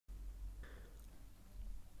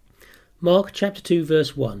Mark chapter 2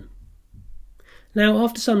 verse 1. Now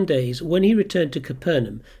after some days, when he returned to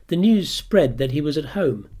Capernaum, the news spread that he was at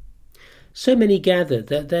home. So many gathered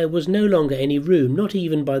that there was no longer any room, not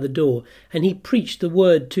even by the door, and he preached the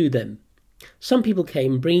word to them. Some people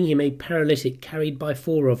came, bringing him a paralytic carried by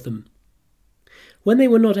 4 of them. When they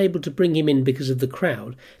were not able to bring him in because of the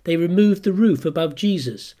crowd, they removed the roof above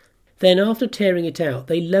Jesus. Then after tearing it out,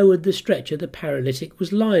 they lowered the stretcher the paralytic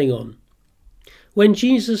was lying on. When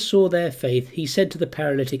Jesus saw their faith, he said to the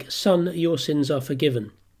paralytic, "Son, your sins are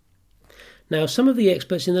forgiven." Now some of the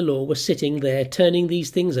experts in the law were sitting there, turning these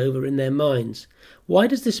things over in their minds. Why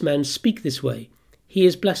does this man speak this way? He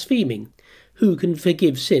is blaspheming. Who can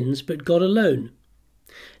forgive sins but God alone?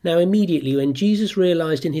 Now immediately when Jesus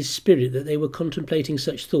realized in his spirit that they were contemplating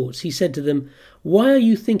such thoughts, he said to them, "Why are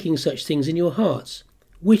you thinking such things in your hearts?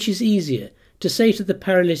 Which is easier, to say to the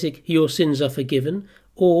paralytic, 'Your sins are forgiven,'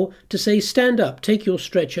 or to say, 'Stand up, take your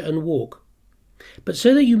stretcher and walk'? But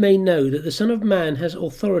so that you may know that the Son of Man has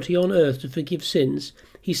authority on earth to forgive sins,"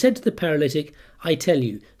 he said to the paralytic, "I tell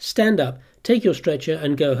you, stand up, take your stretcher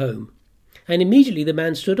and go home." And immediately the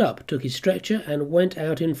man stood up, took his stretcher, and went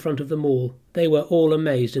out in front of them all. They were all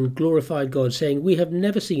amazed and glorified God, saying, "We have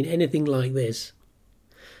never seen anything like this."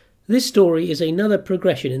 This story is another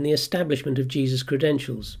progression in the establishment of Jesus'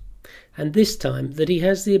 credentials, and this time that he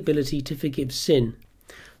has the ability to forgive sin.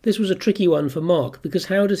 This was a tricky one for Mark, because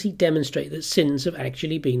how does he demonstrate that sins have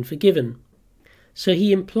actually been forgiven? So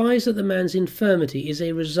he implies that the man's infirmity is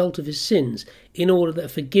a result of his sins, in order that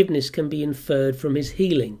forgiveness can be inferred from his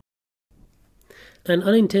healing. An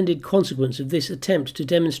unintended consequence of this attempt to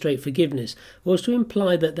demonstrate forgiveness was to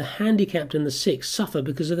imply that the handicapped and the sick suffer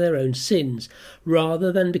because of their own sins,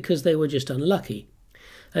 rather than because they were just unlucky,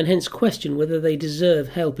 and hence question whether they deserve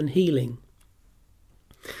help and healing.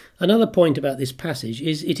 Another point about this passage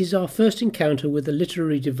is it is our first encounter with a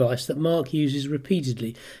literary device that Mark uses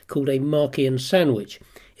repeatedly, called a Markian sandwich,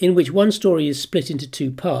 in which one story is split into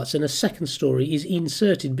 2 parts and a second story is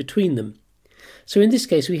inserted between them. So in this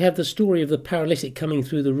case we have the story of the paralytic coming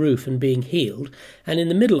through the roof and being healed, and in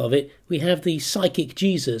the middle of it we have the psychic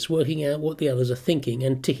Jesus working out what the others are thinking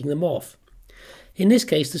and ticking them off. In this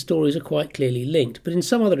case the stories are quite clearly linked, but in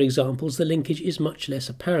some other examples the linkage is much less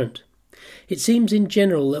apparent. It seems in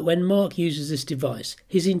general that when Mark uses this device,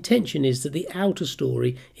 his intention is that the outer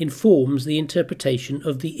story informs the interpretation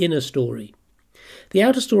of the inner story. The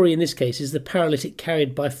outer story in this case is the paralytic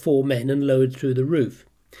carried by 4 men and lowered through the roof.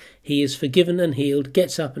 He is forgiven and healed,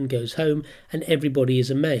 gets up and goes home, and everybody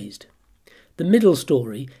is amazed. The middle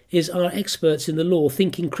story is our experts in the law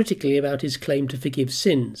thinking critically about his claim to forgive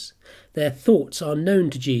sins. Their thoughts are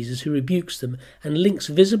known to Jesus, who rebukes them and links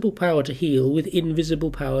visible power to heal with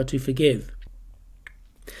invisible power to forgive.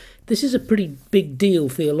 This is a pretty big deal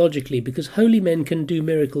theologically, because holy men can do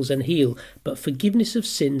miracles and heal, but forgiveness of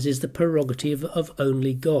sins is the prerogative of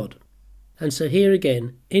only God. And so here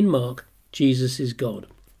again, in Mark, Jesus is God.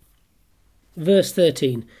 Verse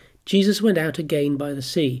 13. Jesus went out again by the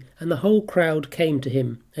sea, and the whole crowd came to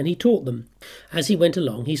him, and he taught them. As he went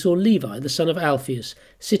along, he saw Levi, the son of Alphaeus,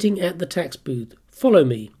 sitting at the tax booth. "Follow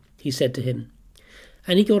me," he said to him.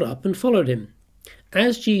 And he got up and followed him.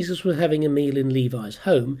 As Jesus was having a meal in Levi's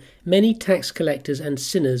home, many tax collectors and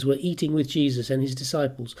sinners were eating with Jesus and his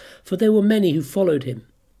disciples, for there were many who followed him.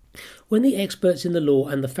 When the experts in the law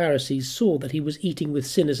and the Pharisees saw that he was eating with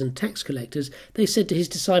sinners and tax collectors, they said to his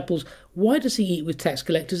disciples, "Why does he eat with tax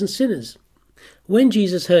collectors and sinners?" When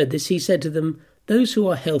Jesus heard this, he said to them, "Those who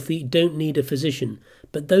are healthy don't need a physician,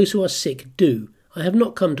 but those who are sick do. I have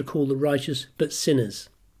not come to call the righteous, but sinners."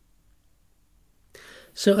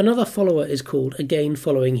 So another follower is called, again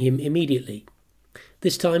following him immediately.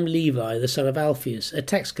 This time Levi, the son of Alphaeus, a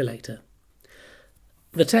tax collector.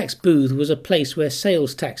 The tax booth was a place where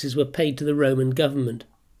sales taxes were paid to the Roman government.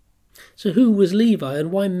 So who was Levi,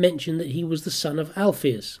 and why mention that he was the son of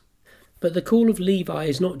Alphaeus? But the call of Levi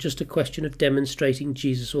is not just a question of demonstrating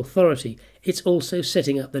Jesus' authority, it's also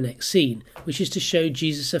setting up the next scene, which is to show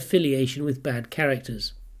Jesus' affiliation with bad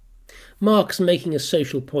characters. Mark's making a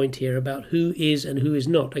social point here about who is and who is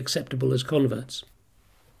not acceptable as converts.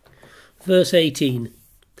 Verse 18.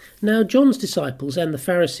 Now John's disciples and the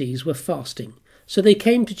Pharisees were fasting. So they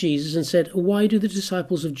came to Jesus and said, "Why do the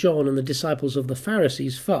disciples of John and the disciples of the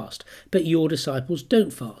Pharisees fast, but your disciples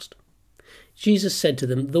don't fast?" Jesus said to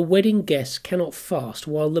them, "The wedding guests cannot fast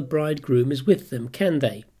while the bridegroom is with them, can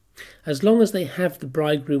they? As long as they have the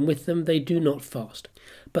bridegroom with them, they do not fast.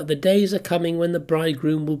 But the days are coming when the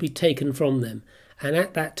bridegroom will be taken from them, and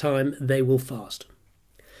at that time they will fast."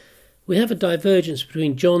 We have a divergence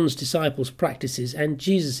between John's disciples' practices and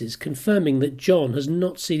Jesus's, confirming that John has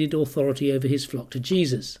not ceded authority over his flock to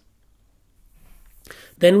Jesus.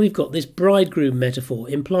 Then we've got this bridegroom metaphor,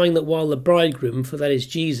 implying that while the bridegroom, for that is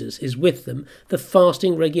Jesus, is with them, the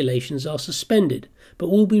fasting regulations are suspended, but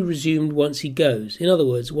will be resumed once he goes, in other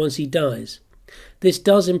words, once he dies. This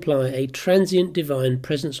does imply a transient divine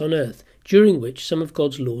presence on earth, during which some of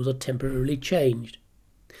God's laws are temporarily changed.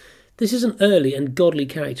 This is an early and godly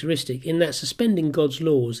characteristic in that suspending God's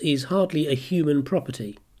laws is hardly a human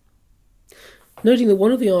property. Noting that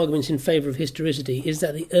one of the arguments in favour of historicity is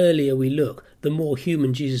that the earlier we look, the more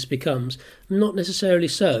human Jesus becomes, not necessarily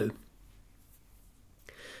so.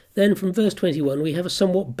 Then from verse 21 we have a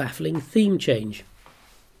somewhat baffling theme change.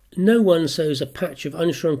 No one sews a patch of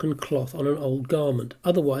unshrunken cloth on an old garment,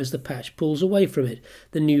 otherwise the patch pulls away from it,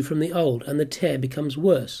 the new from the old, and the tear becomes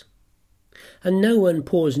worse. And no one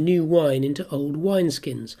pours new wine into old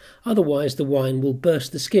wineskins, otherwise the wine will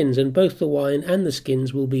burst the skins, and both the wine and the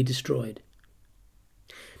skins will be destroyed.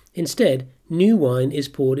 Instead, new wine is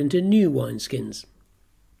poured into new wineskins.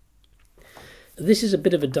 This is a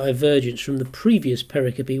bit of a divergence from the previous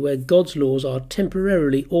pericope where God's laws are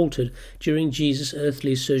temporarily altered during Jesus'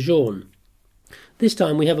 earthly sojourn. This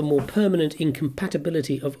time we have a more permanent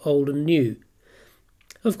incompatibility of old and new.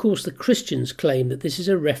 Of course, the Christians claim that this is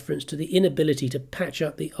a reference to the inability to patch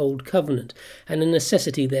up the old covenant and a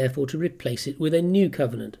necessity therefore to replace it with a new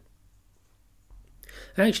covenant.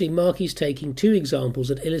 Actually, Mark is taking two examples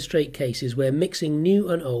that illustrate cases where mixing new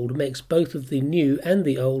and old makes both of the new and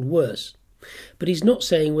the old worse. But he's not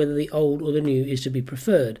saying whether the old or the new is to be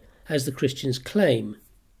preferred, as the Christians claim.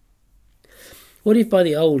 What if by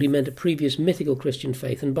the old he meant a previous mythical Christian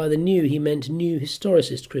faith, and by the new he meant new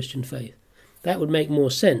historicist Christian faith? That would make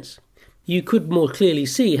more sense. You could more clearly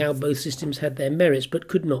see how both systems had their merits but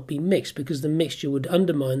could not be mixed, because the mixture would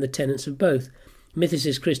undermine the tenets of both.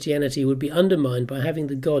 Mythicist Christianity would be undermined by having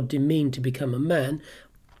the God demeaned to become a man,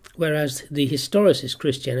 whereas the historicist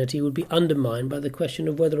Christianity would be undermined by the question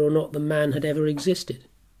of whether or not the man had ever existed.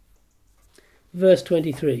 Verse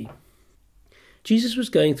 23. Jesus was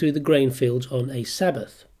going through the grain fields on a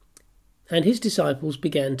Sabbath, and his disciples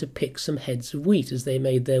began to pick some heads of wheat as they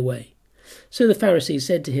made their way. So the Pharisees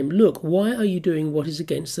said to him, "Look, why are you doing what is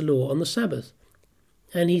against the law on the Sabbath?"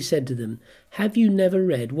 And he said to them, "Have you never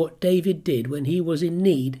read what David did when he was in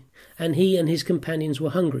need, and he and his companions were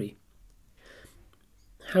hungry?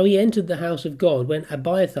 How he entered the house of God when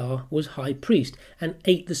Abiathar was high priest, and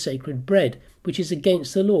ate the sacred bread, which is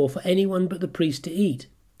against the law for anyone but the priest to eat,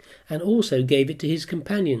 and also gave it to his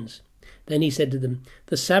companions. Then he said to them,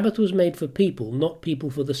 The Sabbath was made for people, not people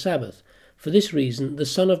for the Sabbath. For this reason the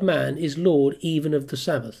Son of Man is Lord even of the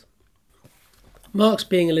Sabbath." Mark's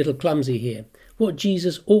being a little clumsy here. What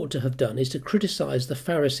Jesus ought to have done is to criticise the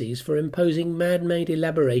Pharisees for imposing man-made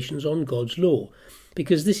elaborations on God's law,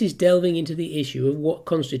 because this is delving into the issue of what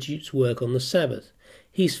constitutes work on the Sabbath.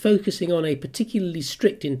 He's focusing on a particularly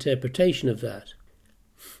strict interpretation of that.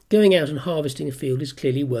 Going out and harvesting a field is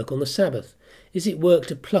clearly work on the Sabbath. Is it work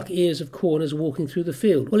to pluck ears of corn as walking through the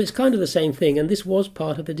field? Well, it's kind of the same thing, and this was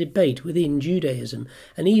part of a debate within Judaism.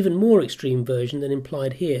 An even more extreme version than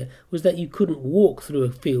implied here was that you couldn't walk through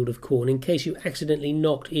a field of corn in case you accidentally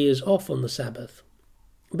knocked ears off on the Sabbath.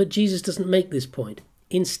 But Jesus doesn't make this point.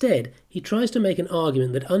 Instead, he tries to make an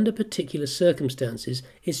argument that under particular circumstances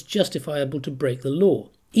it's justifiable to break the law,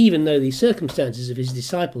 even though the circumstances of his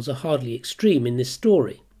disciples are hardly extreme in this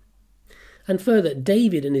story. And further,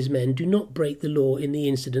 David and his men do not break the law in the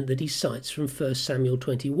incident that he cites from 1 Samuel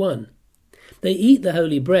 21. They eat the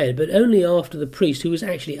holy bread, but only after the priest, who was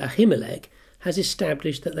actually Ahimelech, has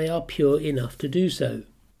established that they are pure enough to do so.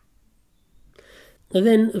 And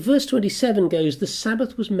then verse 27 goes, "The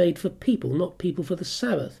Sabbath was made for people, not people for the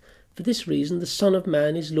Sabbath. For this reason the Son of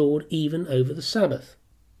Man is Lord even over the Sabbath."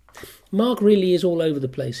 Mark really is all over the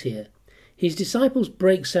place here. His disciples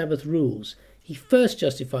break Sabbath rules. He first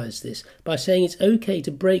justifies this by saying it's okay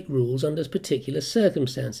to break rules under particular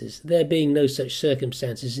circumstances, there being no such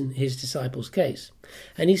circumstances in his disciples' case,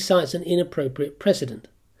 and he cites an inappropriate precedent.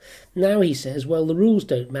 Now he says, well, the rules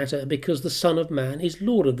don't matter because the Son of Man is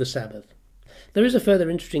Lord of the Sabbath. There is a further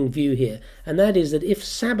interesting view here, and that is that if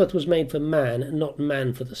Sabbath was made for man and not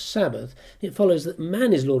man for the Sabbath, it follows that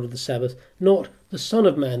man is Lord of the Sabbath, not the Son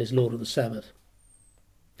of Man is Lord of the Sabbath.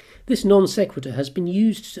 This non sequitur has been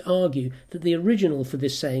used to argue that the original for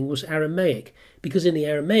this saying was Aramaic, because in the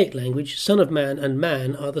Aramaic language, Son of Man and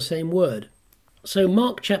man are the same word. So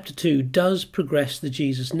Mark chapter 2 does progress the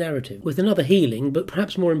Jesus narrative, with another healing, but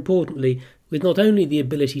perhaps more importantly, with not only the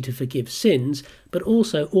ability to forgive sins, but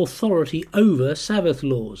also authority over Sabbath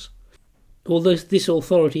laws. Although this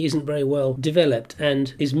authority isn't very well developed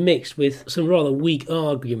and is mixed with some rather weak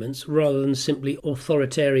arguments rather than simply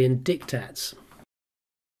authoritarian diktats.